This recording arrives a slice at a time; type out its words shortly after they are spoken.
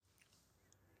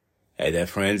Hey there,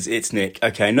 friends. It's Nick.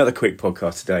 Okay, another quick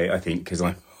podcast today, I think, because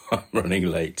I'm running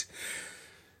late.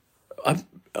 I'm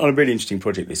on a really interesting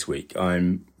project this week.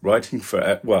 I'm writing for,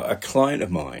 a client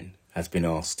of mine has been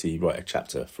asked to write a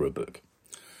chapter for a book.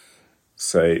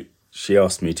 So she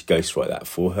asked me to ghostwrite that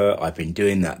for her. I've been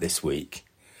doing that this week.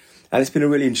 And it's been a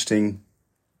really interesting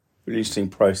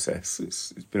process.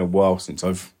 It's been a while since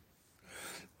I've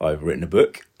written a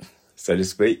book, so to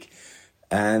speak.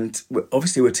 And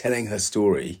obviously we're telling her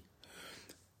story.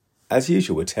 As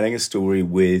usual, we're telling a story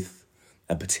with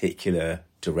a particular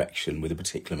direction, with a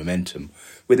particular momentum,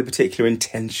 with a particular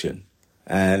intention.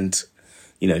 And,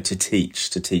 to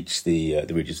teach the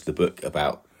readers of the book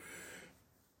about,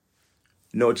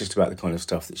 not just about the kind of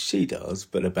stuff that she does,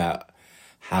 but about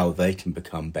how they can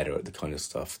become better at the kind of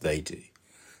stuff they do.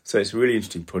 So it's a really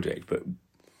interesting project, but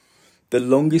the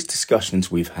longest discussions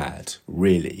we've had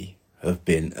really have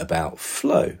been about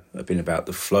flow, have been about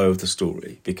the flow of the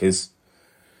story, because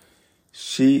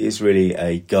she is really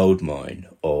a goldmine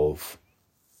of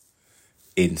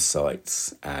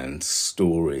insights and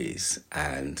stories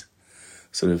and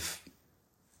sort of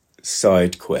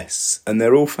side quests. And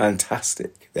they're all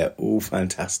fantastic.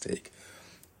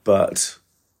 But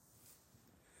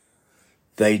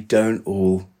they don't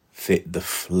all fit the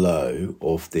flow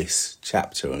of this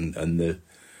chapter. And the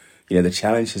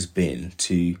challenge has been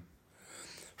to,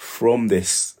 from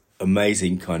this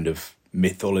amazing kind of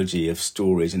mythology of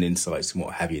stories and insights and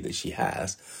what have you that she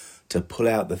has, to pull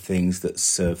out the things that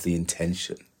serve the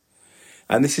intention.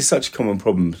 And this is such a common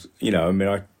problem,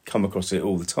 I come across it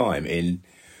all the time in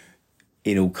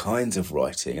all kinds of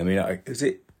writing. I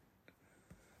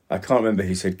can't remember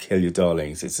who said kill your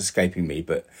darlings, it's escaping me,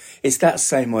 but it's that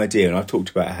same idea. And I talked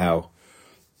about how,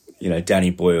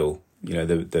 Danny Boyle,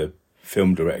 the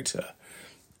film director,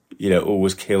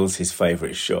 always kills his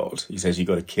favourite shot. He says you've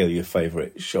got to kill your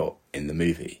favourite shot in the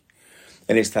movie.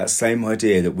 And it's that same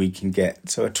idea that we can get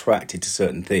so attracted to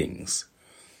certain things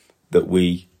that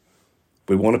we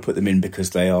want to put them in because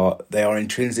they are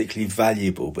intrinsically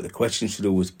valuable. But the question should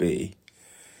always be,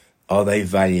 are they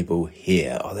valuable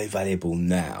here? Are they valuable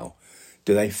now?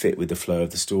 Do they fit with the flow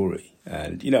of the story?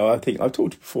 And, I think I've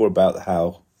talked before about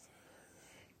how,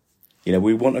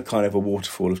 we want a kind of a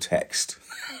waterfall of text.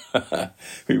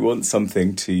 We want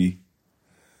something the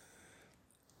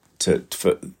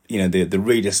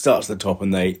reader starts at the top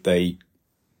and they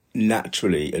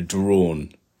naturally are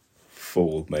drawn,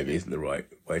 fall maybe isn't the right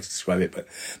way to describe it, but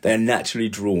they are naturally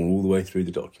drawn all the way through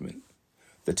the document,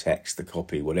 the text, the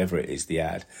copy, whatever it is, the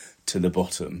ad, to the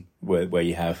bottom where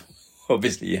you have,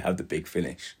 obviously you have the big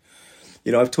finish.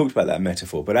 I've talked about that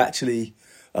metaphor, but actually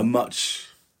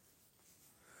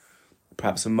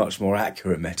perhaps a much more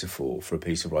accurate metaphor for a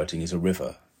piece of writing is a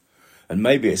river. And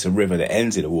maybe it's a river that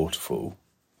ends in a waterfall,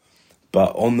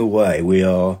 but on the way we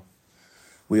are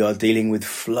dealing with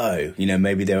flow.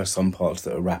 Maybe there are some parts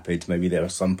that are rapid, maybe there are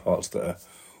some parts that are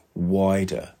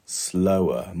wider,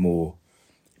 slower, more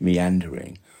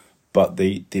meandering. But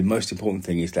the most important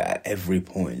thing is that at every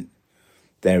point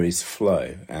there is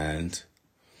flow. And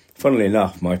funnily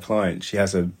enough, my client, she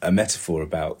has a metaphor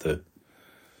about the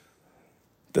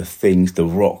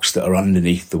rocks that are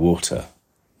underneath the water,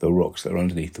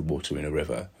 in a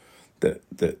river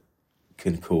that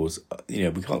can cause,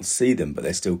 we can't see them, but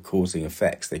they're still causing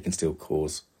effects. They can still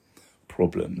cause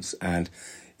problems. And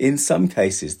in some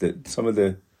cases, that some of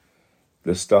the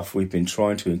stuff we've been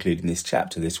trying to include in this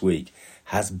chapter this week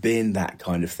has been that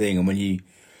kind of thing. And when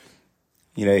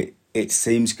it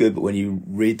seems good, but when you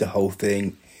read the whole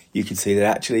thing, you can see that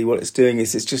actually what it's doing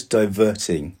is it's just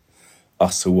diverting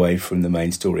us away from the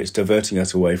main story. It's diverting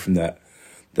us away from the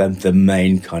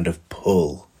main kind of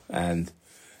pull. And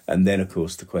then of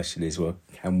course the question is, well,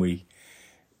 can we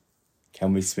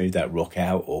smooth that rock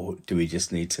out, or do we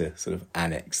just need to sort of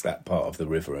annex that part of the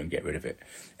river and get rid of it?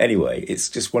 Anyway, it's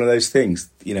just one of those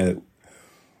things,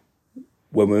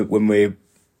 when we're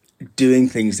doing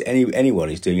things, anyone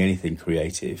is doing anything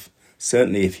creative,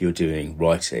 certainly if you're doing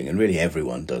writing, and really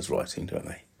everyone does writing, don't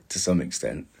they, to some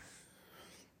extent.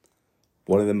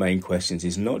 One of the main questions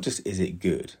is not just, is it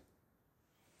good?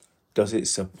 Does it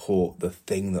support the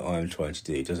thing that I'm trying to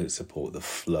do? Does it support the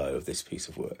flow of this piece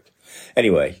of work?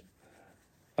 Anyway,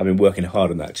 I've been working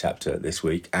hard on that chapter this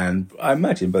week, and I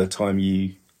imagine by the time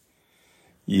you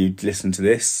listen to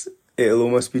this, it'll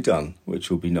almost be done, which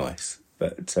will be nice.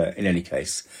 But in any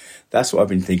case, that's what I've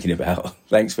been thinking about.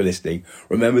 Thanks for listening.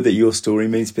 Remember that your story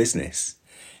means business.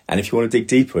 And if you want to dig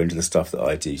deeper into the stuff that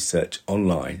I do, search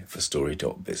online for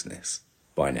story.business.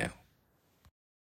 Bye now.